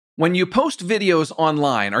When you post videos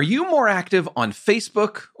online, are you more active on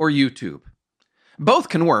Facebook or YouTube? Both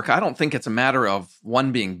can work. I don't think it's a matter of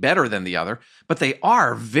one being better than the other, but they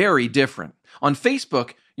are very different. On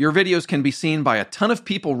Facebook, your videos can be seen by a ton of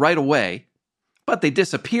people right away, but they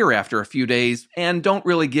disappear after a few days and don't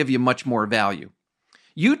really give you much more value.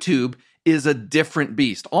 YouTube is a different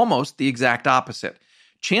beast, almost the exact opposite.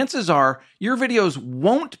 Chances are your videos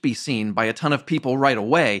won't be seen by a ton of people right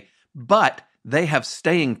away, but they have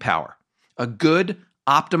staying power. A good,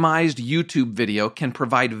 optimized YouTube video can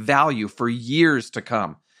provide value for years to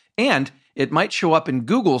come, and it might show up in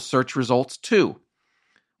Google's search results too.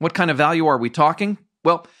 What kind of value are we talking?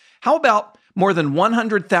 Well, how about more than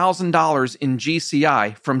 $100,000 in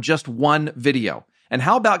GCI from just one video? And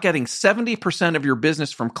how about getting 70% of your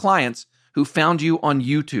business from clients who found you on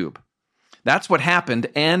YouTube? That's what happened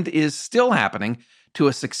and is still happening to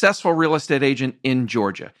a successful real estate agent in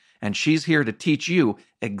Georgia. And she's here to teach you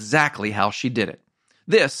exactly how she did it.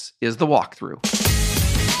 This is The Walkthrough.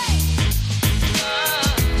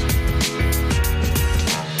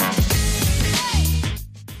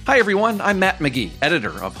 Hi, everyone. I'm Matt McGee,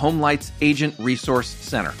 editor of HomeLight's Agent Resource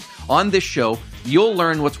Center. On this show, you'll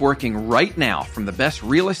learn what's working right now from the best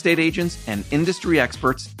real estate agents and industry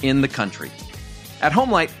experts in the country. At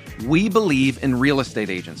HomeLight, we believe in real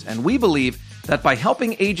estate agents, and we believe that by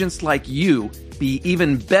helping agents like you be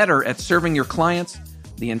even better at serving your clients,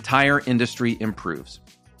 the entire industry improves.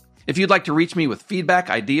 If you'd like to reach me with feedback,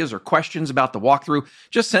 ideas, or questions about The Walkthrough,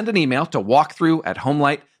 just send an email to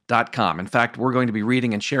walkthrough@homelight.com. In fact, we're going to be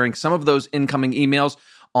reading and sharing some of those incoming emails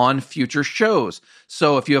on future shows.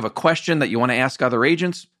 So if you have a question that you want to ask other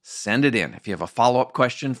agents, send it in. If you have a follow-up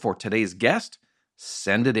question for today's guest,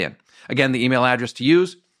 send it in. Again, the email address to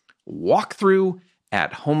use,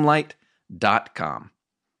 walkthrough@homelight.com.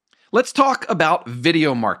 Let's talk about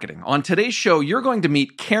video marketing. On today's show, you're going to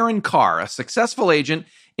meet Karin Carr, a successful agent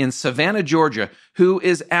in Savannah, Georgia, who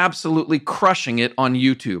is absolutely crushing it on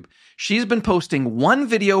YouTube. She's been posting one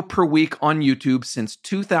video per week on YouTube since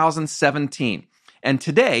 2017. And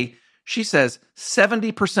today, she says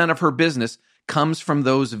 70% of her business comes from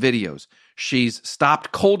those videos. She's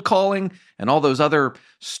stopped cold calling and all those other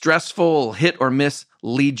stressful hit or miss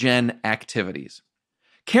lead gen activities.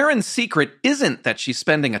 Karin's secret isn't that she's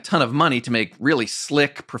spending a ton of money to make really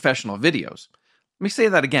slick professional videos. Let me say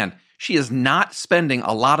that again. She is not spending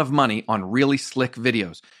a lot of money on really slick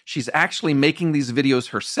videos. She's actually making these videos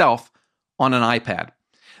herself on an iPad.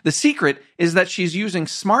 The secret is that she's using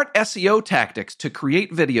smart SEO tactics to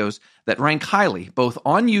create videos that rank highly, both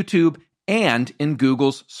on YouTube and in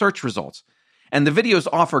Google's search results. And the videos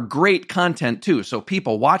offer great content too, so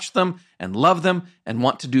people watch them and love them and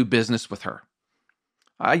want to do business with her.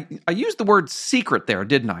 I used the word secret there,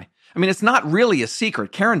 didn't I? I mean, it's not really a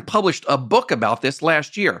secret. Karin published a book about this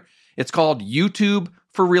last year. It's called YouTube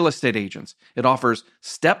for Real Estate Agents. It offers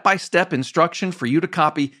step-by-step instruction for you to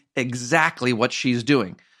copy exactly what she's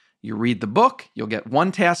doing. You read the book, you'll get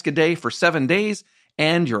one task a day for 7 days,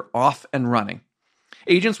 and you're off and running.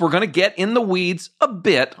 Agents, we're going to get in the weeds a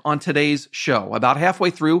bit on today's show. About halfway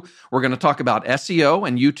through, we're going to talk about SEO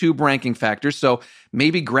and YouTube ranking factors, so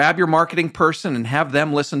maybe grab your marketing person and have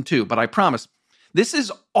them listen too. But I promise, this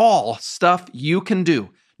is all stuff you can do.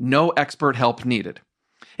 No expert help needed.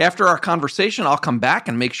 After our conversation, I'll come back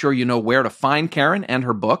and make sure you know where to find Karin and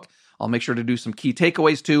her book. I'll make sure to do some key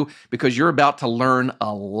takeaways too, because you're about to learn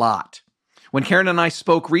a lot. When Karin and I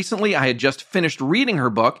spoke recently, I had just finished reading her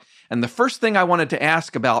book, and the first thing I wanted to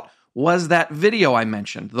ask about was that video I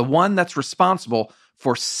mentioned, the one that's responsible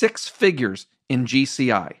for 6 figures in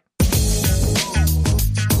GCI.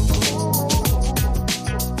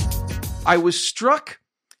 I was struck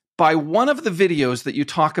by one of the videos that you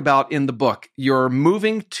talk about in the book, your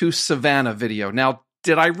Moving to Savannah video. Now,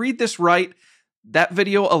 did I read this right? That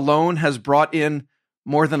video alone has brought in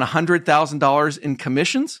more than $100,000 in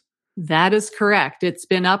commissions? That is correct. It's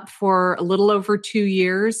been up for a little over 2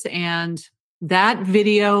 years, and that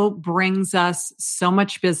video brings us so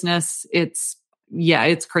much business. It's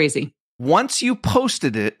crazy. Once you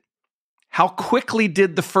posted it, how quickly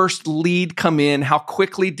did the first lead come in? How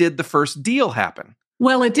quickly did the first deal happen?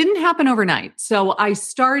 Well, it didn't happen overnight. So let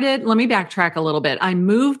me backtrack a little bit. I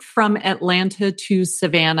moved from Atlanta to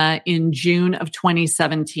Savannah in June of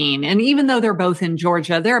 2017. And even though they're both in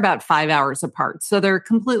Georgia, they're about 5 hours apart. So they're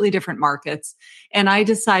completely different markets. And I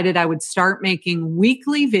decided I would start making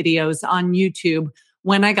weekly videos on YouTube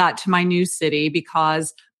when I got to my new city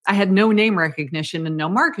because I had no name recognition and no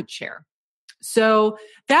market share. So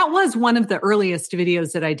that was one of the earliest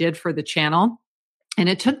videos that I did for the channel. And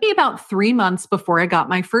it took me about 3 months before I got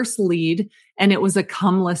my first lead. And it was a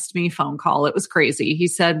come list me phone call. It was crazy. He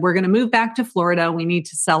said, we're going to move back to Florida. We need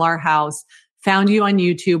to sell our house. Found you on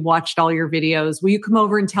YouTube, watched all your videos. Will you come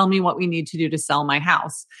over and tell me what we need to do to sell my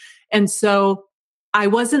house? And so I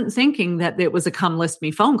wasn't thinking that it was a come list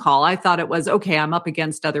me phone call. I thought it was, okay, I'm up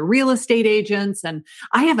against other real estate agents and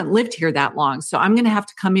I haven't lived here that long. So I'm going to have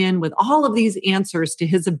to come in with all of these answers to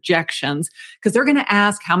his objections because they're going to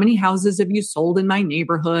ask, how many houses have you sold in my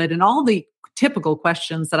neighborhood? And all the typical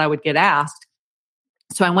questions that I would get asked.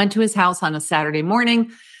 So I went to his house on a Saturday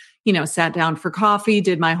morning, sat down for coffee,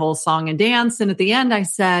 did my whole song and dance. And at the end I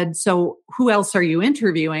said, so who else are you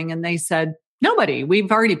interviewing? And they said, nobody, we've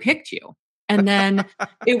already picked you. And then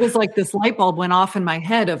it was like this light bulb went off in my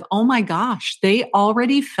head of, oh my gosh, they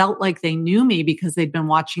already felt like they knew me because they'd been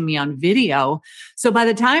watching me on video. So by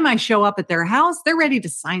the time I show up at their house, they're ready to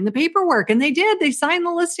sign the paperwork. And they did. They signed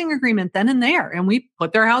the listing agreement then and there. And we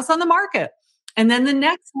put their house on the market. And then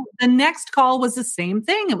the next call was the same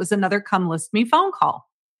thing. It was another come list me phone call.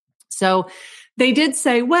 So they did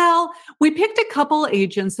say, well, we picked a couple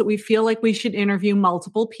agents that we feel like we should interview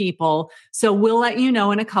multiple people. So we'll let you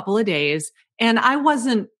know in a couple of days. And I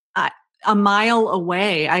wasn't a mile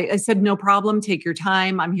away. I said, no problem. Take your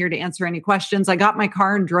time. I'm here to answer any questions. I got my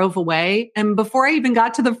car and drove away. And before I even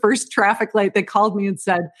got to the first traffic light, they called me and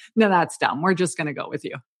said, no, that's dumb. We're just going to go with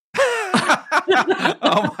you.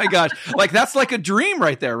 Oh my gosh. Like that's like a dream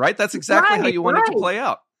right there, right? That's exactly how you want it to play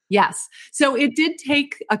out. Yes. So it did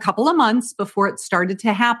take a couple of months before it started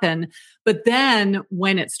to happen. But then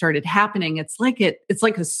when it started happening, it's like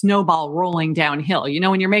a snowball rolling downhill.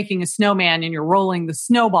 When you're making a snowman and you're rolling the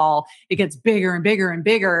snowball, it gets bigger and bigger and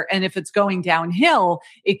bigger. And if it's going downhill,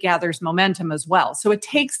 it gathers momentum as well. So it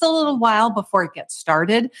takes a little while before it gets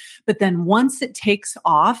started. But then once it takes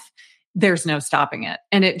off, there's no stopping it.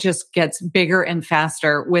 And it just gets bigger and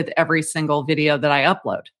faster with every single video that I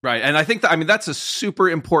upload. Right. And I think that's a super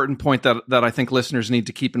important point that I think listeners need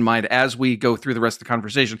to keep in mind as we go through the rest of the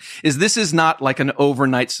conversation is this is not like an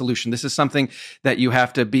overnight solution. This is something that you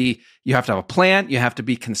have to have a plan. You have to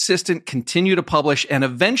be consistent, continue to publish, and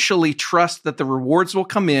eventually trust that the rewards will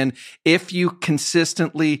come in if you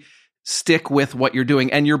consistently stick with what you're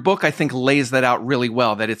doing. And your book, I think, lays that out really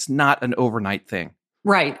well, that it's not an overnight thing.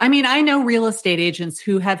 Right. I mean, I know real estate agents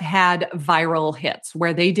who have had viral hits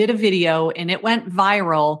where they did a video and it went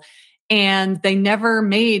viral and they never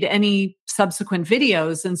made any subsequent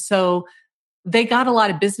videos. And so they got a lot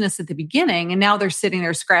of business at the beginning and now they're sitting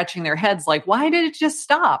there scratching their heads like, why did it just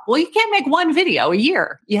stop? Well, you can't make one video a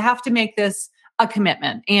year. You have to make this a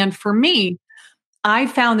commitment. And for me, I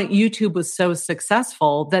found that YouTube was so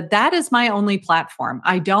successful that is my only platform.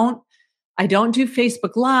 I don't do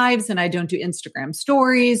Facebook Lives and I don't do Instagram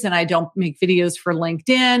stories and I don't make videos for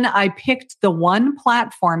LinkedIn. I picked the one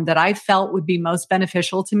platform that I felt would be most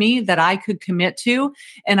beneficial to me that I could commit to.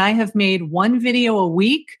 And I have made one video a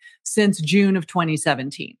week since June of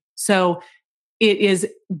 2017. So it is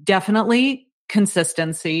definitely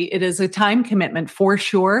consistency. It is a time commitment for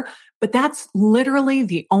sure, but that's literally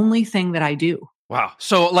the only thing that I do. Wow.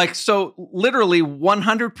 So literally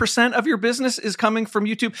 100% of your business is coming from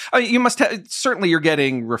YouTube. I mean, you must have, certainly you're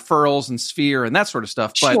getting referrals and Sphere and that sort of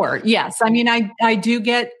stuff. But sure. Yes. I mean, I do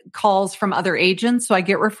get calls from other agents. So I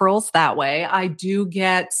get referrals that way. I do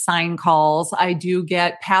get sign calls. I do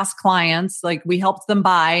get past clients. Like we helped them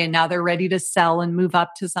buy and now they're ready to sell and move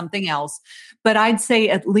up to something else. But I'd say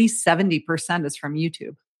at least 70% is from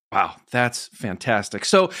YouTube. Wow. That's fantastic.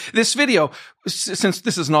 So this video, since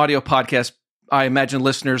this is an audio podcast, I imagine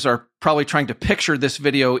listeners are probably trying to picture this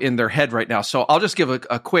video in their head right now. So I'll just give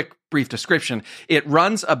a quick, brief description. It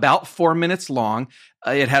runs about 4 minutes long.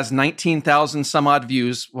 It has 19,000 some odd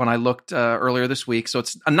views when I looked earlier this week. So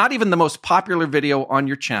it's not even the most popular video on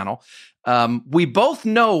your channel. We both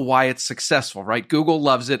know why it's successful, right? Google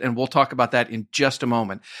loves it, and we'll talk about that in just a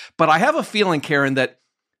moment. But I have a feeling, Karin, that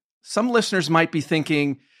some listeners might be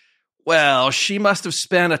thinking, well, she must have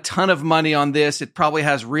spent a ton of money on this. It probably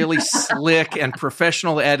has really slick and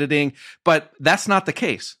professional editing, but that's not the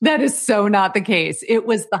case. That is so not the case. It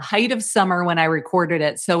was the height of summer when I recorded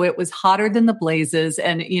it. So it was hotter than the blazes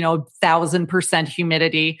and, 1,000%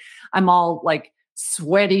 humidity. I'm all like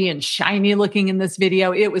sweaty and shiny looking in this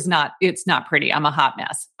video. It's not pretty. I'm a hot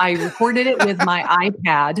mess. I recorded it with my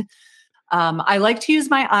iPad. I like to use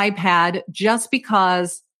my iPad just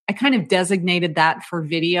because I kind of designated that for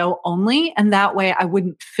video only. And that way I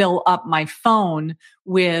wouldn't fill up my phone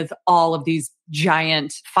with all of these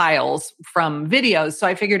giant files from videos. So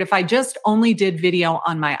I figured if I just only did video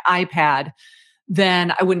on my iPad,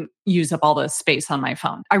 then I wouldn't use up all the space on my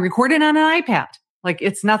phone. I recorded on an iPad. Like,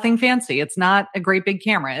 it's nothing fancy. It's not a great big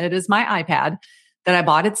camera. It is my iPad that I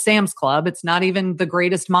bought at Sam's Club. It's not even the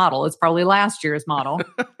greatest model. It's probably last year's model.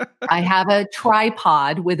 I have a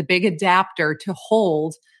tripod with a big adapter to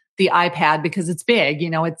hold the iPad because it's big.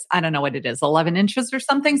 It's, I don't know what it is, 11 inches or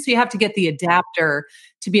something. So you have to get the adapter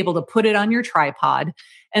to be able to put it on your tripod.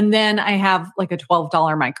 And then I have like a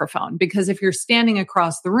 $12 microphone, because if you're standing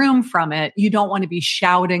across the room from it, you don't want to be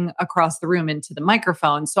shouting across the room into the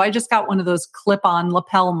microphone. So I just got one of those clip-on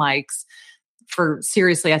lapel mics for,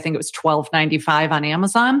 seriously, I think it was $12.95 on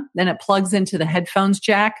Amazon. Then it plugs into the headphones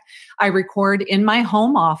jack. I record in my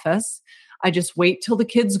home office. I just wait till the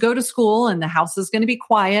kids go to school and the house is going to be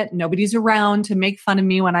quiet. Nobody's around to make fun of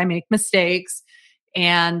me when I make mistakes.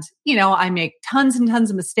 And, I make tons and tons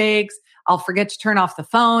of mistakes. I'll forget to turn off the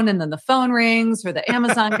phone, and then the phone rings, or the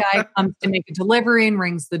Amazon guy comes to make a delivery and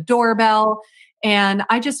rings the doorbell. And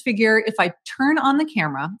I just figure, if I turn on the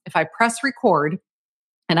camera, if I press record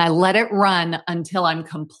and I let it run until I'm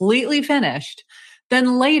completely finished,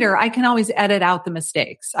 then later I can always edit out the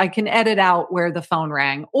mistakes. I can edit out where the phone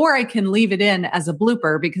rang, or I can leave it in as a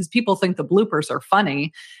blooper, because people think the bloopers are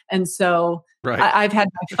funny. And so I've had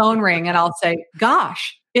my phone ring and I'll say,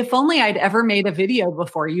 gosh, if only I'd ever made a video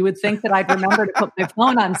before. You would think that I'd remember to put my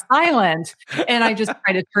phone on silent. And I just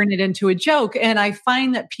try to turn it into a joke. And I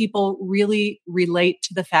find that people really relate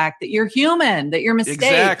to the fact that you're human, that you're mistakes.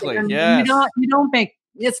 Exactly. Yes. You don't make,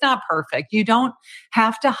 it's not perfect. You don't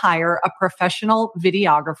have to hire a professional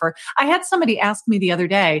videographer. I had somebody ask me the other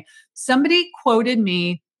day, somebody quoted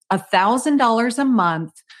me $1,000 a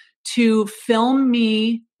month to film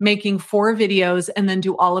me making 4 videos and then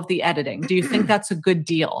do all of the editing. Do you think that's a good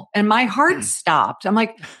deal? And my heart stopped. I'm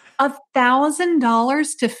like,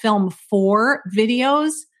 $1,000 to film 4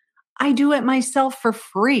 videos? I do it myself for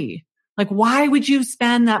free. Like, why would you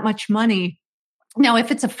spend that much money? Now,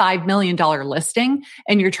 if it's a $5 million listing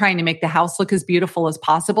and you're trying to make the house look as beautiful as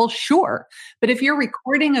possible, sure. But if you're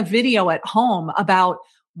recording a video at home about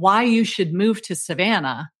why you should move to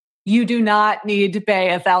Savannah, you do not need to pay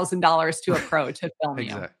 $1,000 to a pro to film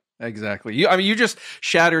you. Exactly. You just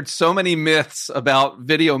shattered so many myths about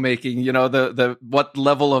video making, the what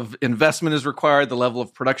level of investment is required, the level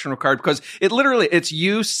of production required, because it's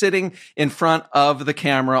you sitting in front of the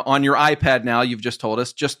camera on your iPad now, you've just told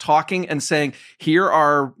us, just talking and saying, here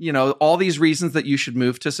are, all these reasons that you should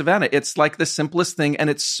move to Savannah. It's like the simplest thing,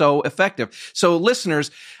 and it's so effective. So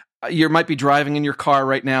listeners, you might be driving in your car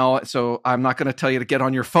right now, so I'm not going to tell you to get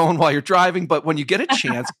on your phone while you're driving, but when you get a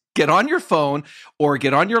chance, get on your phone or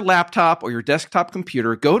get on your laptop or your desktop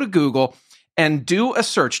computer, go to Google and do a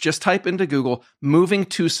search. Just type into Google, moving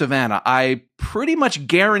to Savannah. I pretty much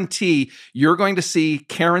guarantee you're going to see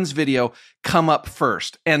Karin's video come up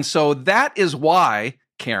first. And so that is why,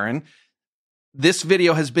 Karin, this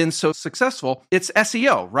video has been so successful. It's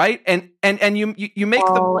SEO, right? And you make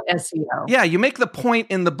all SEO. Yeah, you make the point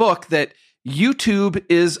in the book that YouTube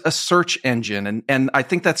is a search engine, and I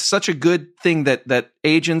think that's such a good thing that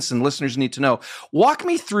agents and listeners need to know. Walk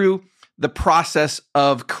me through the process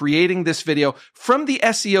of creating this video from the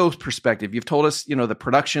SEO's perspective. You've told us, the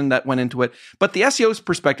production that went into it, but the SEO's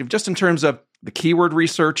perspective, just in terms of the keyword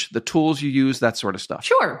research, the tools you use, that sort of stuff.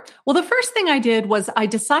 Sure. Well, the first thing I did was I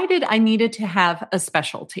decided I needed to have a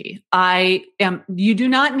specialty. You do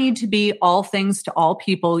not need to be all things to all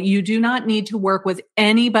people. You do not need to work with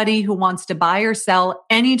anybody who wants to buy or sell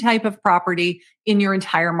any type of property in your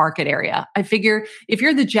entire market area. I figure if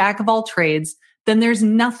you're the jack of all trades, then there's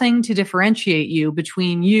nothing to differentiate you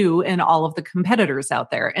between you and all of the competitors out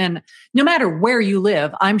there. And no matter where you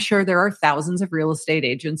live, I'm sure there are thousands of real estate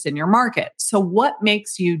agents in your market. So what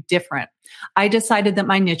makes you different? I decided that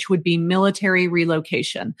my niche would be military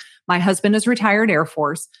relocation. My husband is retired Air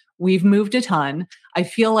Force. We've moved a ton. I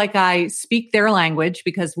feel like I speak their language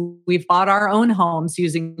because we've bought our own homes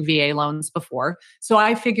using VA loans before. So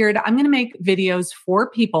I figured I'm going to make videos for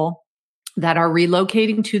people that are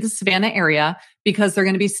relocating to the Savannah area because they're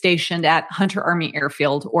going to be stationed at Hunter Army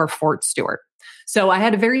Airfield or Fort Stewart. So I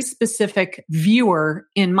had a very specific viewer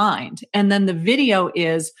in mind. And then the video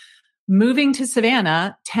is moving to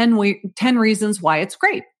Savannah, 10 reasons why it's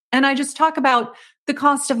great. And I just talk about the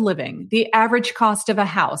cost of living, the average cost of a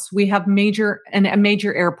house. We have a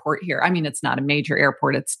major airport here. I mean, it's not a major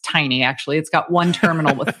airport. It's tiny, actually. It's got one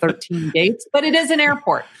terminal with 13 gates, but it is an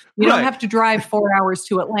airport. You don't have to drive 4 hours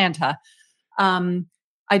to Atlanta.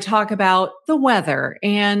 I talk about the weather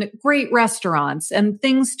and great restaurants and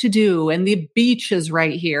things to do and the beaches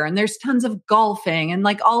right here. And there's tons of golfing and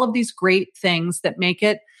like all of these great things that make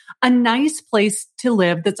it a nice place to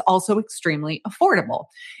live that's also extremely affordable.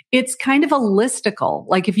 It's kind of a listicle.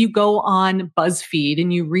 Like if you go on BuzzFeed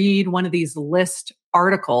and you read one of these list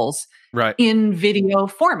articles Right. in video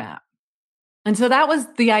format. And so that was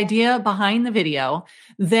the idea behind the video.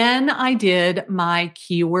 Then I did my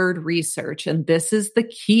keyword research, and this is the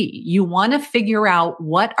key. You want to figure out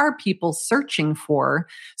what are people searching for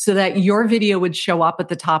so that your video would show up at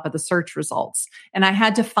the top of the search results. And I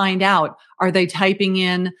had to find out, are they typing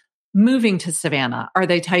in moving to Savannah? Are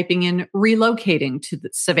they typing in relocating to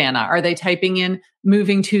Savannah? Are they typing in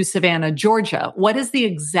moving to Savannah, Georgia? What is the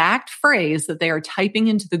exact phrase that they are typing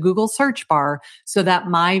into the Google search bar so that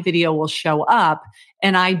my video will show up?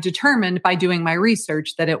 And I determined by doing my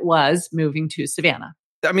research that it was moving to Savannah.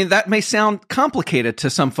 I mean, that may sound complicated to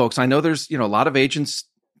some folks. I know there's, a lot of agents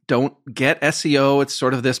don't get SEO. It's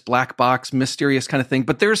sort of this black box, mysterious kind of thing.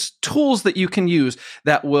 But there's tools that you can use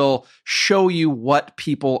that will show you what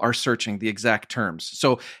people are searching, the exact terms.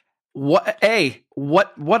 So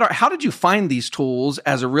how did you find these tools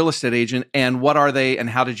as a real estate agent, and what are they, and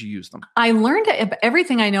how did you use them? I learned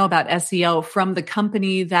everything I know about SEO from the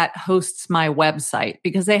company that hosts my website,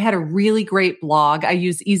 because they had a really great blog. I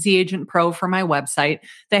use Easy Agent Pro for my website.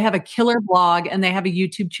 They have a killer blog and they have a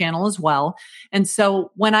YouTube channel as well. And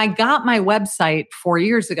so when I got my website 4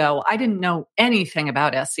 years ago, I didn't know anything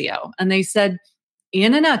about SEO. And they said,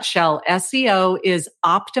 in a nutshell, SEO is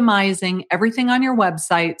optimizing everything on your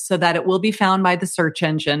website so that it will be found by the search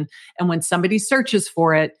engine. And when somebody searches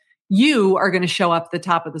for it, you are going to show up at the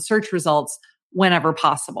top of the search results whenever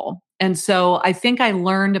possible. And so I think I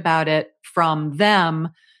learned about it from them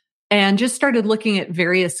and just started looking at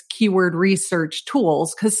various keyword research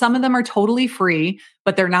tools, because some of them are totally free,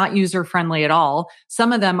 but they're not user-friendly at all.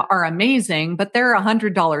 Some of them are amazing, but they're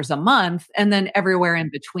 $100 a month, and then everywhere in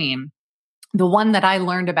between. The one that I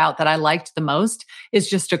learned about that I liked the most is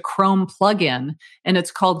just a Chrome plugin, and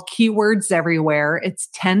it's called Keywords Everywhere. It's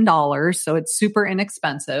 $10, so it's super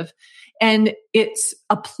inexpensive. And it's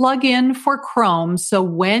a plugin for Chrome. So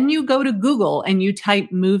when you go to Google and you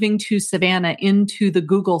type moving to Savannah into the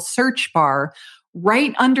Google search bar,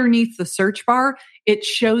 right underneath the search bar, it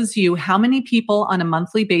shows you how many people on a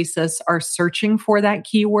monthly basis are searching for that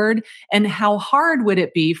keyword and how hard would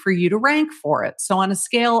it be for you to rank for it. So on a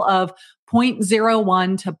scale of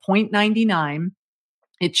 0.01 to 0.99,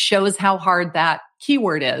 it shows how hard that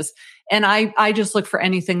keyword is. And I just look for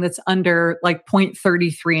anything that's under like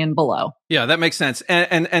 0.33 and below. Yeah, that makes sense.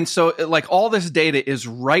 And so like all this data is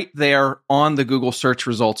right there on the Google search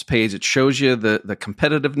results page. It shows you the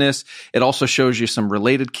competitiveness. It also shows you some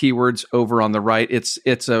related keywords over on the right.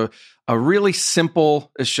 It's a really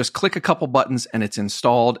simple, it's just click a couple buttons and it's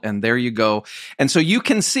installed, and there you go. And so you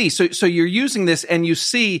can see, so you're using this and you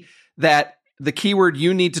see that the keyword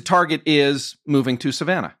you need to target is moving to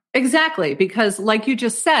Savannah. Exactly, because like you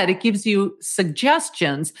just said, it gives you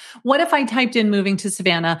suggestions. What if I typed in moving to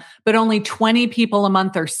Savannah, but only 20 people a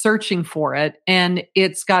month are searching for it and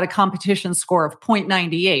it's got a competition score of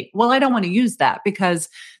 0.98? Well, I don't want to use that because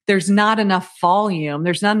there's not enough volume.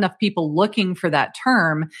 There's not enough people looking for that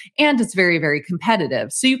term, and it's very, very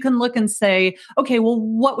competitive. So you can look and say, okay, well,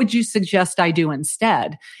 what would you suggest I do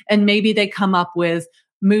instead? And maybe they come up with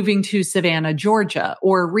moving to Savannah, Georgia,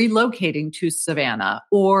 or relocating to Savannah,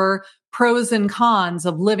 or pros and cons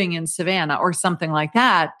of living in Savannah, or something like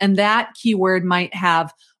that. And that keyword might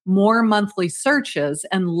have more monthly searches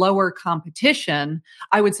and lower competition.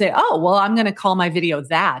 I would say, oh, well, I'm going to call my video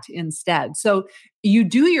that instead. So you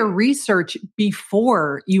do your research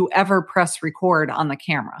before you ever press record on the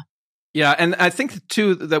camera. Yeah. And I think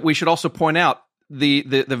too, that we should also point out the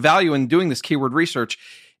value in doing this keyword research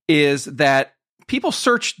is that people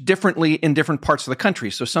search differently in different parts of the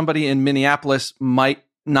country. So somebody in Minneapolis might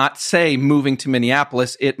not say moving to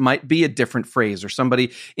Minneapolis. It might be a different phrase. Or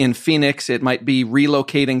somebody in Phoenix, it might be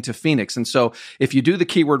relocating to Phoenix. And so if you do the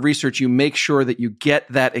keyword research, you make sure that you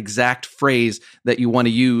get that exact phrase that you want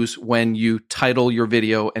to use when you title your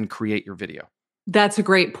video and create your video. That's a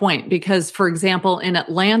great point, because, for example, in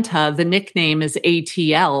Atlanta, the nickname is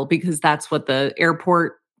ATL because that's what the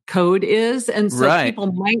airport code is. And so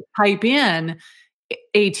people might type in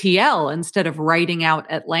ATL instead of writing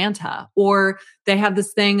out Atlanta. Or they have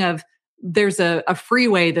this thing of there's a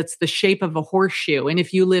freeway that's the shape of a horseshoe. And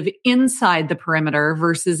if you live inside the perimeter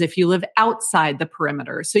versus if you live outside the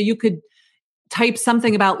perimeter. So you could type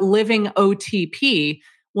something about living OTP.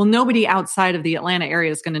 Well, nobody outside of the Atlanta area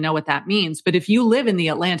is going to know what that means. But if you live in the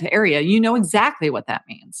Atlanta area, you know exactly what that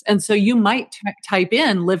means. And so you might type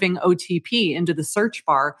in living OTP into the search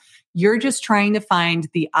bar. You're just trying to find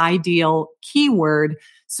the ideal keyword.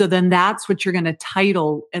 So then that's what you're going to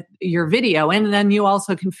title your video. And then you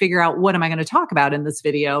also can figure out, what am I going to talk about in this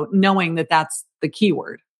video, knowing that that's the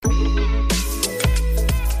keyword.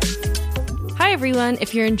 Hi, everyone.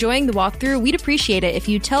 If you're enjoying the walkthrough, we'd appreciate it if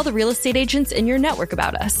you tell the real estate agents in your network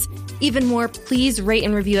about us. Even more, please rate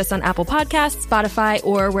and review us on Apple Podcasts, Spotify,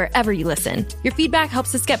 or wherever you listen. Your feedback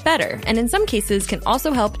helps us get better, and in some cases can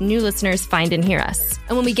also help new listeners find and hear us.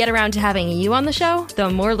 And when we get around to having you on the show, the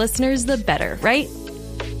more listeners, the better, right?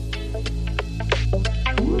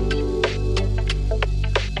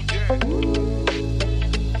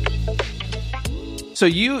 So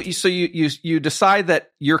you decide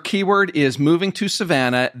that your keyword is moving to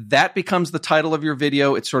Savannah. That becomes the title of your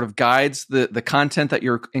video. It sort of guides the content that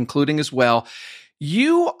you're including as well.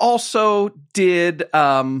 You also did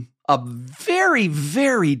a very,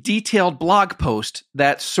 very detailed blog post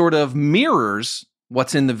that sort of mirrors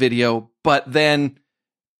what's in the video, but then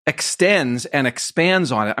extends and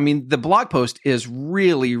expands on it. I mean, the blog post is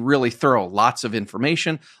really, really thorough. Lots of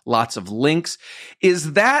information, lots of links.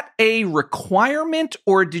 Is that a requirement,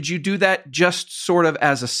 or did you do that just sort of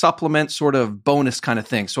as a supplement, sort of bonus kind of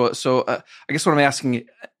thing? So I guess what I'm asking,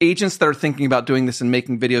 agents that are thinking about doing this and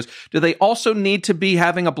making videos, do they also need to be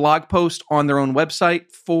having a blog post on their own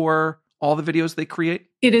website for all the videos they create?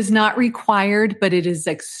 It is not required, but it is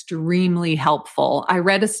extremely helpful. I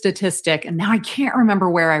read a statistic, and now I can't remember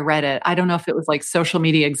where I read it. I don't know if it was like Social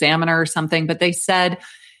Media Examiner or something, but they said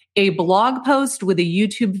a blog post with a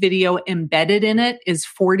YouTube video embedded in it is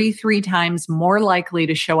 43 times more likely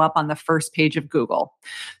to show up on the first page of Google.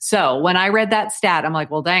 So when I read that stat, I'm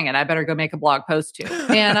like, well, dang it, I better go make a blog post too.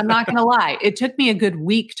 And I'm not going to lie, it took me a good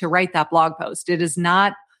week to write that blog post.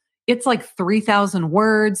 It's like 3,000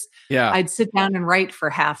 words. Yeah. I'd sit down and write for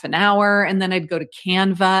half an hour, and then I'd go to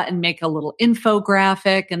Canva and make a little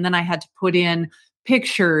infographic. And then I had to put in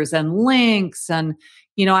pictures and links. And,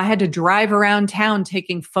 I had to drive around town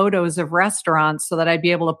taking photos of restaurants so that I'd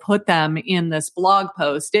be able to put them in this blog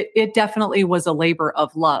post. It definitely was a labor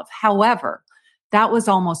of love. However, that was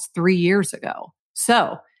almost 3 years ago.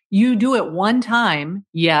 So you do it one time.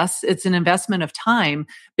 Yes, it's an investment of time,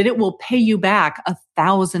 but it will pay you back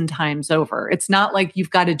 1,000 times over. It's not like you've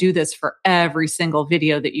got to do this for every single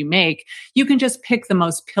video that you make. You can just pick the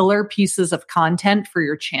most pillar pieces of content for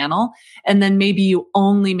your channel, and then maybe you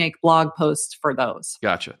only make blog posts for those.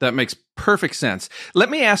 Gotcha. That makes perfect sense. Let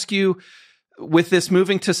me ask you, with this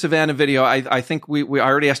moving to Savannah video, I think I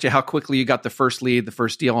already asked you how quickly you got the first lead, the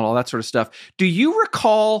first deal, and all that sort of stuff. Do you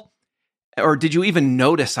recall, or did you even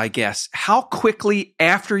notice, I guess, how quickly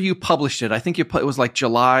after you published it, I think it was like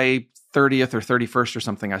July 30th or 31st or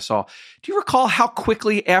something I saw. Do you recall how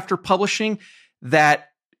quickly after publishing that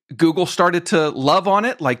Google started to love on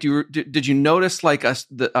it? Like, did you notice like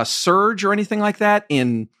a surge or anything like that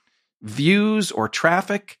in views or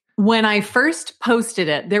traffic? When I first posted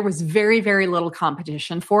it, there was very, very little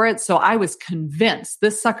competition for it. So I was convinced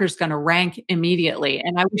this sucker's going to rank immediately.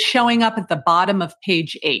 And I was showing up at the bottom of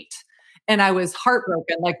page 8. And I was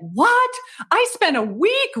heartbroken, like, what? I spent a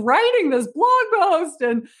week writing this blog post,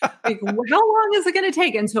 and like, how long is it going to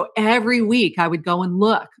take? And so every week I would go and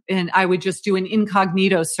look, and I would just do an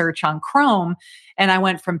incognito search on Chrome. And I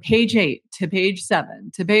went from page 8 to page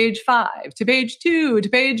 7 to page 5 to page 2 to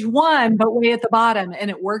page 1, but way at the bottom.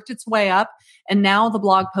 And it worked its way up. And now the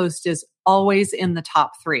blog post is always in the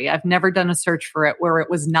top 3. I've never done a search for it where it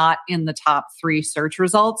was not in the top 3 search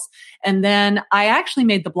results. And then I actually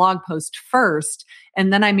made the blog post first,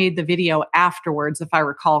 and then I made the video afterwards, if I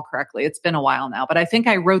recall correctly. It's been a while now, but I think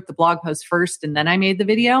I wrote the blog post first and then I made the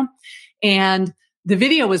video. And the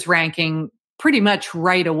video was ranking pretty much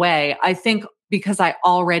right away. I think because I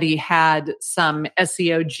already had some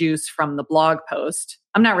SEO juice from the blog post.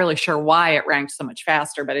 I'm not really sure why it ranked so much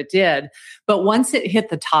faster, but it did. But once it hit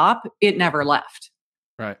the top, it never left.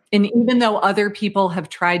 Right. And even though other people have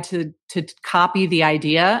tried to copy the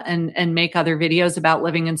idea and make other videos about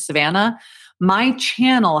living in Savannah, my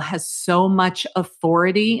channel has so much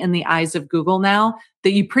authority in the eyes of Google now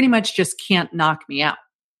that you pretty much just can't knock me out.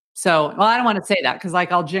 So, well, I don't want to say that because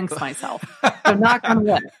like I'll jinx myself. So knock on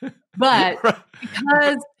wood. But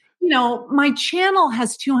because, my channel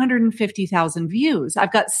has 250,000 views.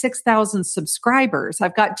 I've got 6,000 subscribers.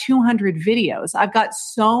 I've got 200 videos. I've got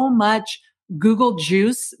so much Google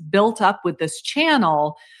juice built up with this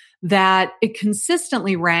channel that it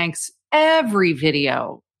consistently ranks every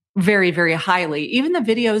video very, very highly. Even the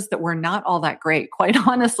videos that were not all that great, quite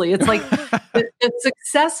honestly. It's like the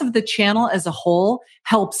success of the channel as a whole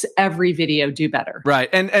helps every video do better. Right.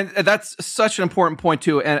 And that's such an important point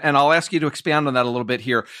too. And I'll ask you to expand on that a little bit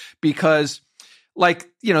here, because like,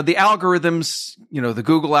 the algorithms, the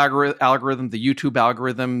Google algorithm, the YouTube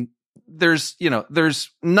algorithm, there's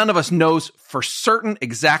none of us knows for certain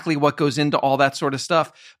exactly what goes into all that sort of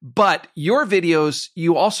stuff. But your videos,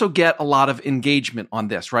 you also get a lot of engagement on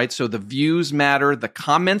this, right? So the views matter, the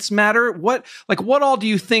comments matter. What all do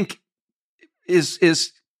you think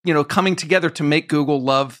is coming together to make Google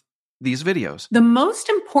love these videos? The most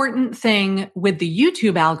important thing with the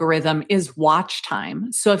YouTube algorithm is watch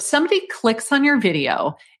time. So if somebody clicks on your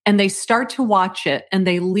video and they start to watch it and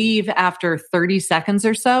they leave after 30 seconds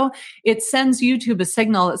or so, it sends YouTube a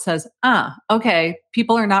signal that says, okay,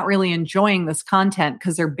 people are not really enjoying this content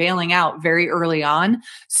because they're bailing out very early on.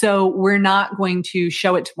 So we're not going to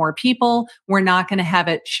show it to more people. We're not going to have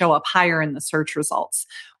it show up higher in the search results.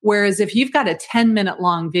 Whereas if you've got a 10-minute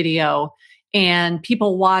long video and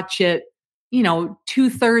people watch it,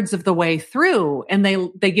 2/3 of the way through, and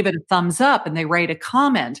they give it a thumbs up and they write a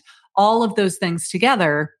comment, all of those things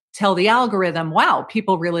together tell the algorithm, wow,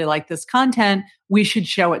 people really like this content. We should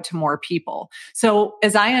show it to more people. So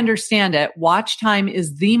as I understand it, watch time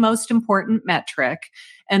is the most important metric.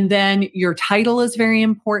 And then your title is very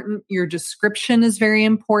important. Your description is very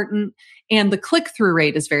important. And the click-through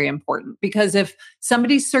rate is very important, because if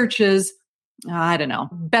somebody searches, I don't know,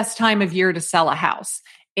 best time of year to sell a house,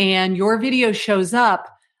 and your video shows up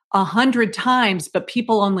 100 times, but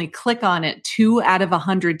people only click on it 2 out of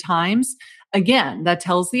 100 times, again, that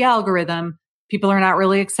tells the algorithm people are not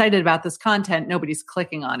really excited about this content. Nobody's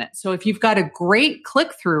clicking on it. So if you've got a great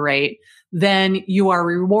click-through rate, then you are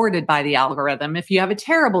rewarded by the algorithm. If you have a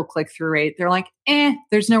terrible click-through rate, they're like,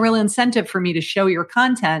 there's no real incentive for me to show your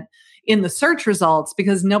content in the search results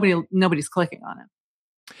because nobody's clicking on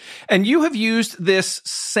it. And you have used this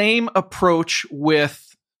same approach with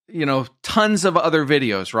tons of other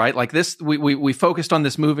videos, right? Like this, we focused on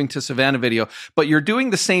this moving to Savannah video, but you're doing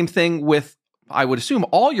the same thing with, I would assume,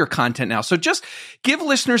 all your content now. So just give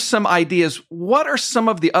listeners some ideas. What are some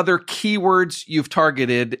of the other keywords you've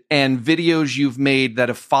targeted and videos you've made that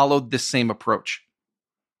have followed this same approach?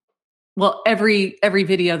 Well, every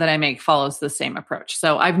video that I make follows the same approach.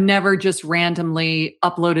 So I've never just randomly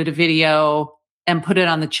uploaded a video and put it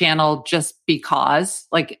on the channel just because.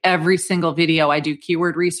 Like every single video I do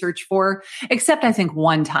keyword research for, except I think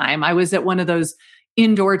one time I was at one of those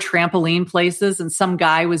indoor trampoline places and some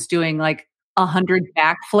guy was doing like 100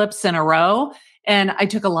 backflips in a row. And I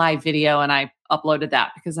took a live video and I uploaded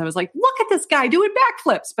that because I was like, look at this guy doing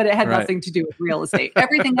backflips, but it had nothing to do with real estate.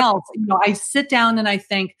 Everything else, I sit down and I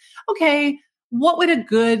think, okay, what would a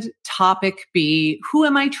good topic be? Who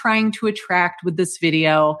am I trying to attract with this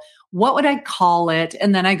video? What would I call it?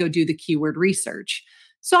 And then I go do the keyword research.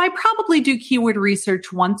 So I probably do keyword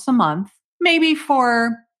research once a month, maybe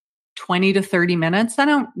for 20 to 30 minutes. I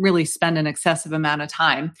don't really spend an excessive amount of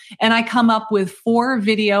time. And I come up with 4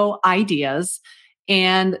 video ideas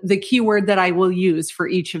and the keyword that I will use for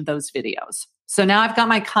each of those videos. So now I've got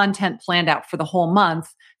my content planned out for the whole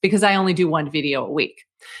month because I only do 1 video a week.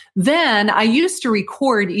 Then I used to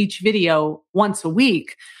record each video once a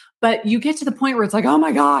week, but you get to the point where it's like, oh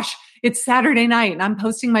my gosh, it's Saturday night and I'm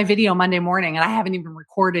posting my video Monday morning and I haven't even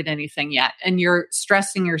recorded anything yet. And you're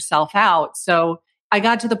stressing yourself out. So I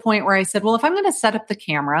got to the point where I said, well, if I'm going to set up the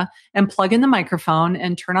camera and plug in the microphone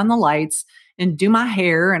and turn on the lights and do my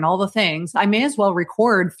hair and all the things, I may as well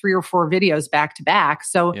record 3 or 4 videos back to back.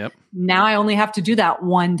 So now I only have to do that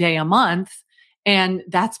 1 day a month. And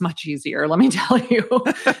that's much easier, let me tell you.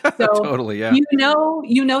 So totally, yeah.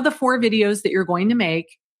 You know the 4 videos that you're going to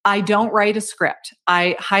make. I don't write a script.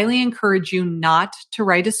 I highly encourage you not to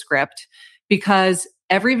write a script because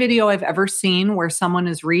every video I've ever seen where someone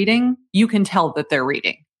is reading, you can tell that they're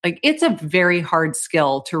reading. Like it's a very hard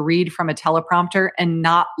skill to read from a teleprompter and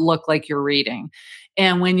not look like you're reading.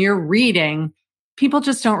 And when you're reading, people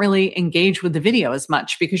just don't really engage with the video as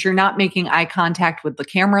much because you're not making eye contact with the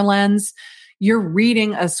camera lens. You're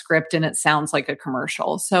reading a script and it sounds like a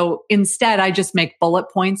commercial. So instead, I just make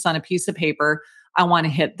bullet points on a piece of paper. I want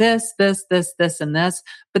to hit this, this, this, this, and this,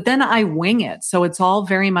 but then I wing it. So it's all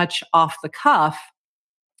very much off the cuff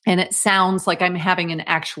and it sounds like I'm having an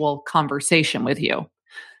actual conversation with you.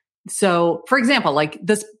 So for example, like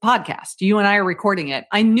this podcast, you and I are recording it.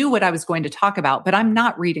 I knew what I was going to talk about, but I'm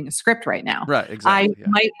not reading a script right now. Right,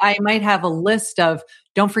 exactly. I might have a list of,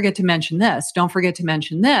 don't forget to mention this, don't forget to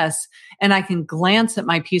mention this. And I can glance at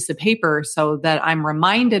my piece of paper so that I'm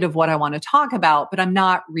reminded of what I want to talk about, but I'm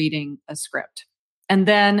not reading a script. And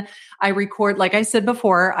then I record, like I said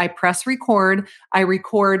before, I press record. I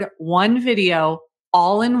record one video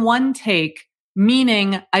all in one take,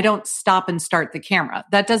 meaning I don't stop and start the camera.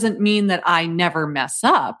 That doesn't mean that I never mess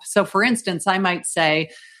up. So for instance, I might say,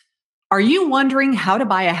 are you wondering how to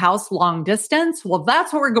buy a house long distance? Well,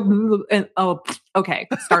 that's what we're going. Oh, okay.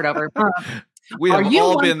 Start over. We have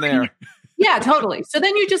all been there. Yeah, totally. So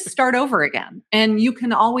then you just start over again, and you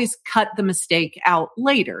can always cut the mistake out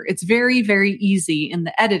later. It's very, very easy in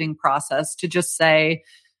the editing process to just say,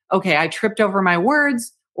 okay, I tripped over my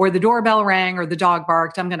words, or the doorbell rang, or the dog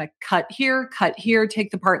barked. I'm going to cut here, take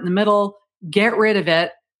the part in the middle, get rid of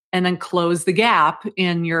it, and then close the gap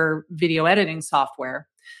in your video editing software.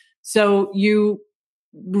 So you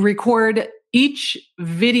record each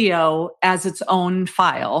video as its own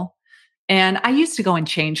file. And I used to go and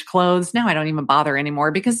change clothes. Now I don't even bother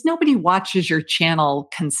anymore because nobody watches your channel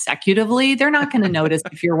consecutively. They're not going to notice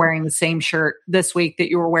if you're wearing the same shirt this week that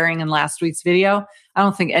you were wearing in last week's video. I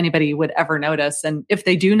don't think anybody would ever notice. And if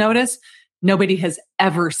they do notice, nobody has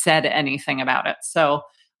ever said anything about it. So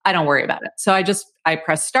I don't worry about it. So I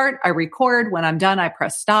press start, I record. When I'm done, I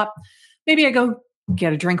press stop. Maybe I go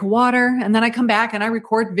get a drink of water, and then I come back and I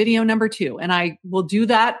record video number 2. And I will do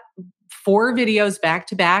that 4 videos back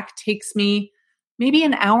to back. Takes me maybe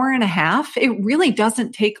an hour and a half. It really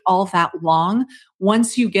doesn't take all that long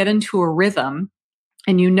once you get into a rhythm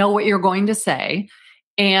and you know what you're going to say.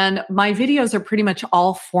 And my videos are pretty much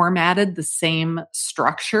all formatted the same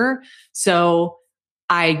structure. So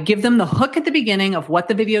I give them the hook at the beginning of what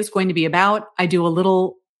the video is going to be about. I do a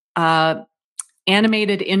little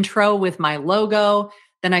animated intro with my logo.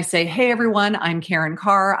 Then I say, hey, everyone, I'm Karin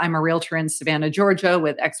Carr. I'm a realtor in Savannah, Georgia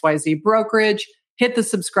with XYZ Brokerage. Hit the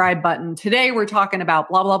subscribe button. Today, we're talking about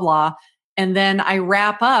blah, blah, blah. And then I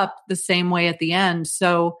wrap up the same way at the end.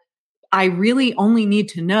 So I really only need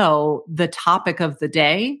to know the topic of the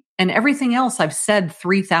day, and everything else I've said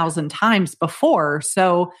 3,000 times before.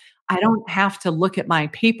 So I don't have to look at my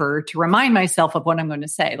paper to remind myself of what I'm going to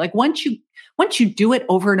say. Like once you do it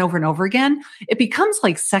over and over and over again, it becomes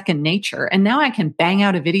like second nature. And now I can bang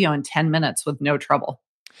out a video in 10 minutes with no trouble.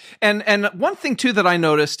 And one thing too that I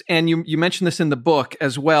noticed, and you mentioned this in the book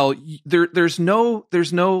as well, there's no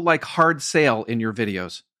like hard sale in your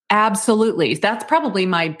videos. Absolutely. That's probably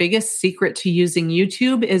my biggest secret to using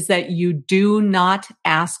YouTube, is that you do not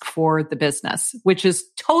ask for the business, which is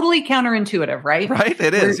totally counterintuitive, right? Right.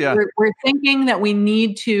 It is. Yeah. We're thinking that we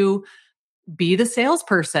need to be the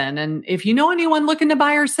salesperson. And if you know anyone looking to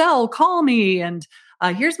buy or sell, call me. And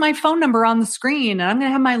here's my phone number on the screen. And I'm going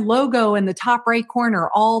to have my logo in the top right corner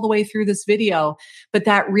all the way through this video. But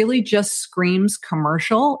that really just screams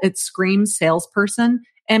commercial. It screams salesperson.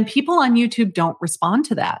 And people on YouTube don't respond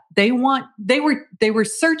to that. They were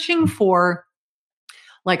searching for,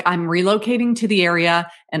 like, I'm relocating to the area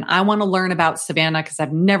and I want to learn about Savannah because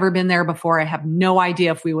I've never been there before. I have no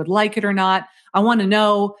idea if we would like it or not. I want to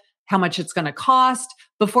know how much it's going to cost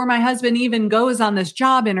before my husband even goes on this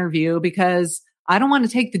job interview, because I don't want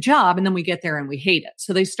to take the job and then we get there and we hate it.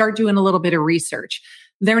 So they start doing a little bit of research.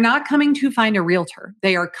 They're not coming to find a realtor.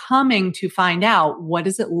 They are coming to find out, what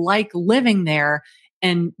is it like living there?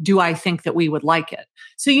 And do I think that we would like it?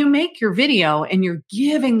 So you make your video and you're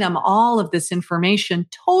giving them all of this information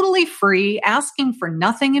totally free, asking for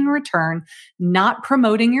nothing in return, not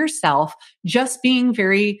promoting yourself, just being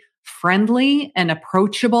very friendly and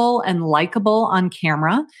approachable and likable on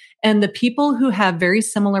camera. And the people who have very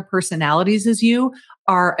similar personalities as you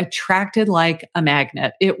are attracted like a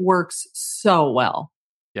magnet. It works so well.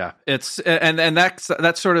 Yeah, it's and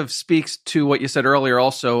that sort of speaks to what you said earlier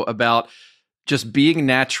also about just being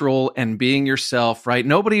natural and being yourself, right?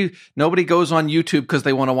 Nobody goes on YouTube because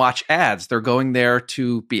they want to watch ads. They're going there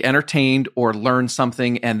to be entertained or learn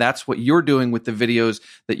something. And that's what you're doing with the videos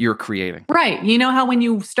that you're creating. Right. You know how when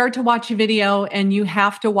you start to watch a video and you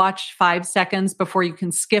have to watch 5 seconds before you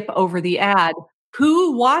can skip over the ad,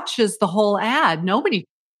 who watches the whole ad? Nobody.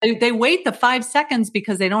 They wait the 5 seconds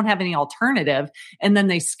because they don't have any alternative, and then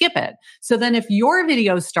they skip it. So then if your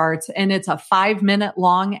video starts and it's a 5-minute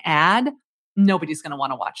long ad, nobody's going to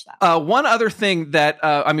want to watch that. One other thing that,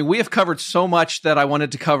 we have covered so much that I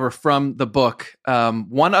wanted to cover from the book.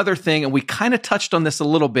 One other thing, and we kind of touched on this a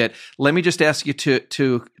little bit. Let me just ask you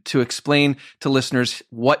to explain to listeners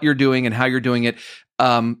what you're doing and how you're doing it.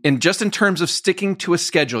 And just in terms of sticking to a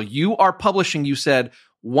schedule, you are publishing, you said,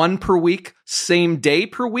 1 per week, same day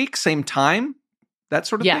per week, same time. that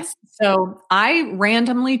sort of thing? Yes. So I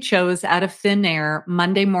randomly chose out of thin air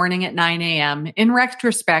Monday morning at 9 a.m. In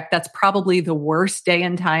retrospect, that's probably the worst day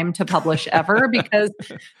and time to publish ever because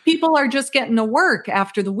people are just getting to work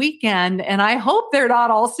after the weekend. And I hope they're not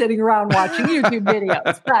all sitting around watching YouTube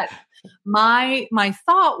videos. But my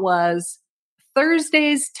thought was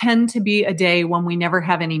Thursdays tend to be a day when we never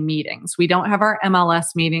have any meetings. We don't have our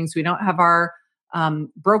MLS meetings. We don't have our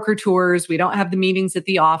broker tours. We don't have the meetings at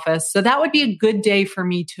the office. So that would be a good day for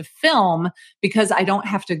me to film because I don't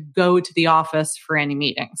have to go to the office for any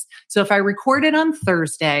meetings. So if I recorded on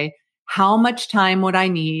Thursday, how much time would I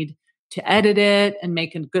need to edit it and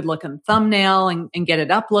make a good looking thumbnail and get it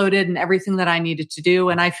uploaded and everything that I needed to do?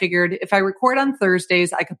 And I figured if I record on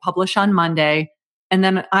Thursdays, I could publish on Monday. And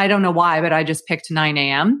then I don't know why, but I just picked 9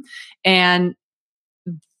 a.m. And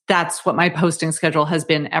that's what my posting schedule has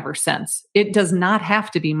been ever since. It does not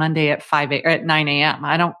have to be Monday at 9 a.m.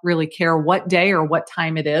 I don't really care what day or what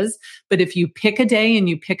time it is. But if you pick a day and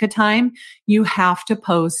you pick a time, you have to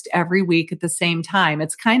post every week at the same time.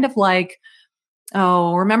 It's kind of like,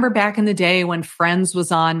 remember back in the day when Friends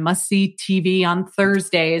was on must-see TV on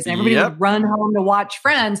Thursdays and everybody would run home to watch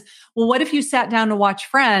Friends. Well, what if you sat down to watch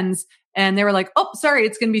Friends and they were like, oh, sorry,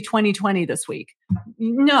 it's going to be 2020 this week.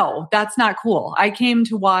 No, that's not cool. I came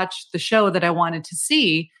to watch the show that I wanted to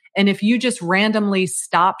see. And if you just randomly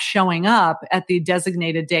stop showing up at the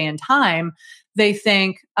designated day and time, they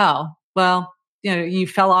think, oh, well, you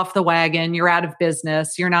fell off the wagon, you're out of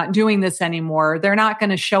business, you're not doing this anymore. They're not going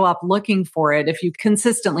to show up looking for it if you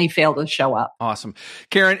consistently fail to show up. Awesome.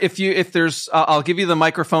 Karin, if there's, I'll give you the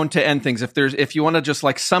microphone to end things. If you want to just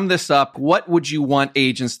like sum this up, what would you want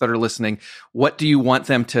agents that are listening, what do you want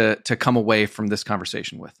them to come away from this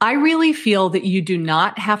conversation with? I really feel that you do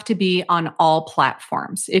not have to be on all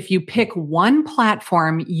platforms. If you pick one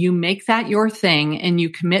platform, you make that your thing and you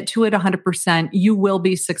commit to it 100%, you will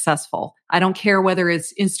be successful. I don't care whether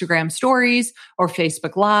it's Instagram stories or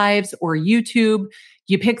Facebook Lives or YouTube.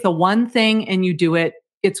 You pick the one thing and you do it,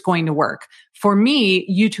 it's going to work. For me,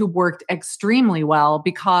 YouTube worked extremely well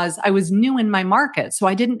because I was new in my market. So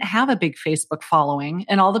I didn't have a big Facebook following.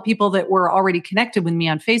 And all the people that were already connected with me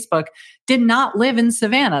on Facebook did not live in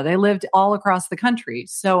Savannah. They lived all across the country.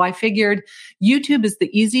 So I figured YouTube is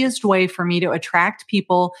the easiest way for me to attract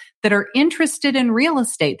people that are interested in real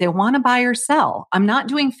estate. They want to buy or sell. I'm not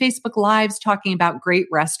doing Facebook Lives talking about great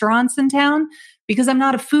restaurants in town because I'm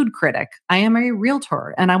not a food critic. I am a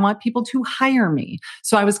realtor and I want people to hire me.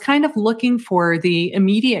 So I was kind of looking for the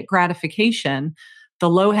immediate gratification, the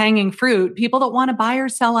low-hanging fruit, people that want to buy or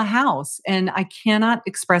sell a house. And I cannot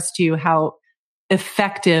express to you how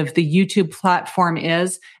effective the YouTube platform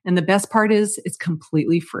is. And the best part is it's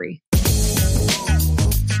completely free.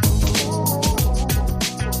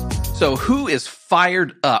 So who is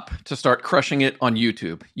fired up to start crushing it on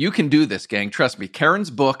YouTube? You can do this, gang. Trust me.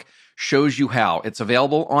 Karin's book shows you how. It's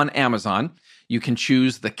available on Amazon. You can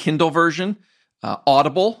choose the Kindle version,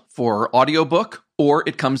 Audible for audiobook, or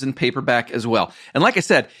it comes in paperback as well. And like I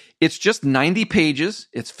said, it's just 90 pages.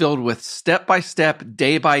 It's filled with step-by-step,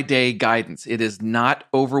 day-by-day guidance. It is not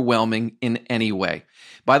overwhelming in any way.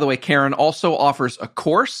 By the way, Karin also offers a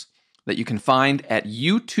course that you can find at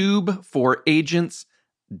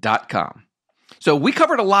YouTubeforagents.com. So we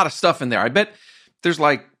covered a lot of stuff in there. I bet there's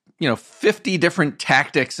 50 different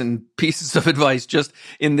tactics and pieces of advice just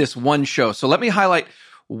in this one show. So let me highlight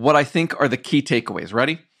what I think are the key takeaways.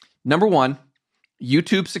 Ready? Number one,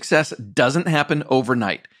 YouTube success doesn't happen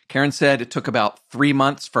overnight. Karin said it took about 3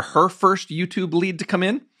 months for her first YouTube lead to come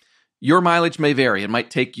in. Your mileage may vary. It might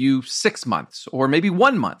take you 6 months or maybe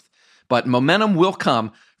 1 month, but momentum will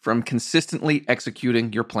come from consistently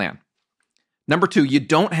executing your plan. Number two, you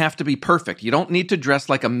don't have to be perfect. You don't need to dress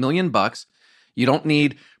like $1 million. You don't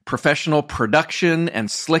need professional production and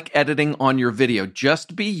slick editing on your video.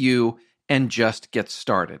 Just be you and just get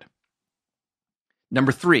started.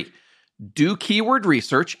 Number three, do keyword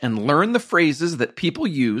research and learn the phrases that people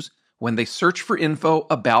use when they search for info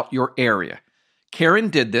about your area. Karin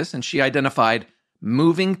did this and she identified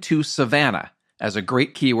moving to Savannah as a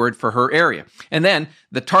great keyword for her area. And then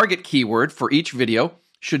the target keyword for each video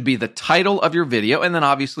should be the title of your video. And then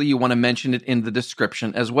obviously you want to mention it in the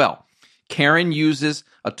description as well. Karin uses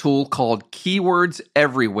a tool called Keywords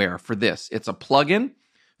Everywhere for this. It's a plugin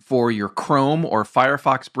for your Chrome or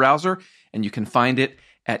Firefox browser, and you can find it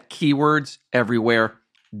at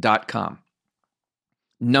keywordseverywhere.com.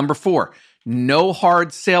 Number four, no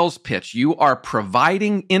hard sales pitch. You are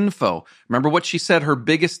providing info. Remember what she said her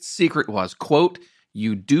biggest secret was, quote,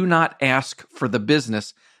 you do not ask for the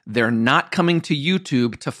business. They're not coming to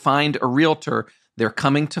YouTube to find a realtor. They're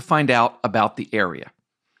coming to find out about the area.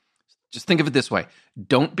 Just think of it this way.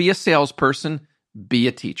 Don't be a salesperson, be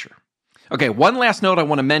a teacher. Okay, one last note I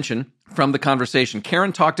want to mention from the conversation.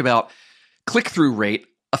 Karin talked about click-through rate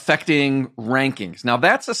affecting rankings. Now,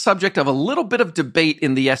 that's a subject of a little bit of debate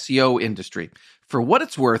in the SEO industry. For what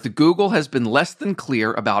it's worth, Google has been less than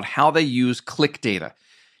clear about how they use click data.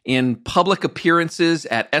 In public appearances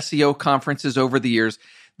at SEO conferences over the years,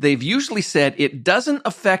 they've usually said it doesn't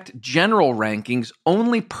affect general rankings,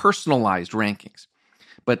 only personalized rankings.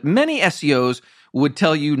 But many SEOs would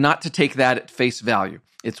tell you not to take that at face value.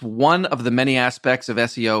 It's one of the many aspects of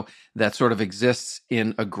SEO that sort of exists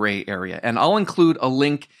in a gray area. And I'll include a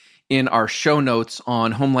link in our show notes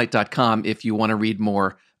on homelight.com if you want to read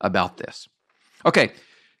more about this. Okay,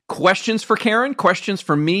 questions for Karin, questions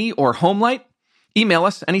for me or Homelight? Email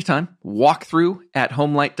us anytime,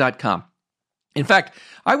 walkthrough@homelight.com. In fact,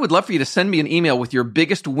 I would love for you to send me an email with your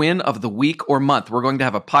biggest win of the week or month. We're going to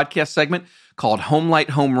have a podcast segment called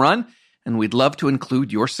Homelight Home Run, and we'd love to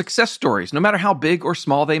include your success stories, no matter how big or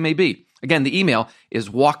small they may be. Again, the email is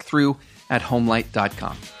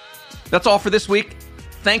walkthrough@homelight.com. That's all for this week.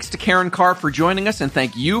 Thanks to Karin Carr for joining us, and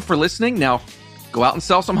thank you for listening. Now, go out and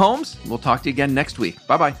sell some homes. We'll talk to you again next week.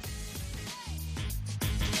 Bye-bye.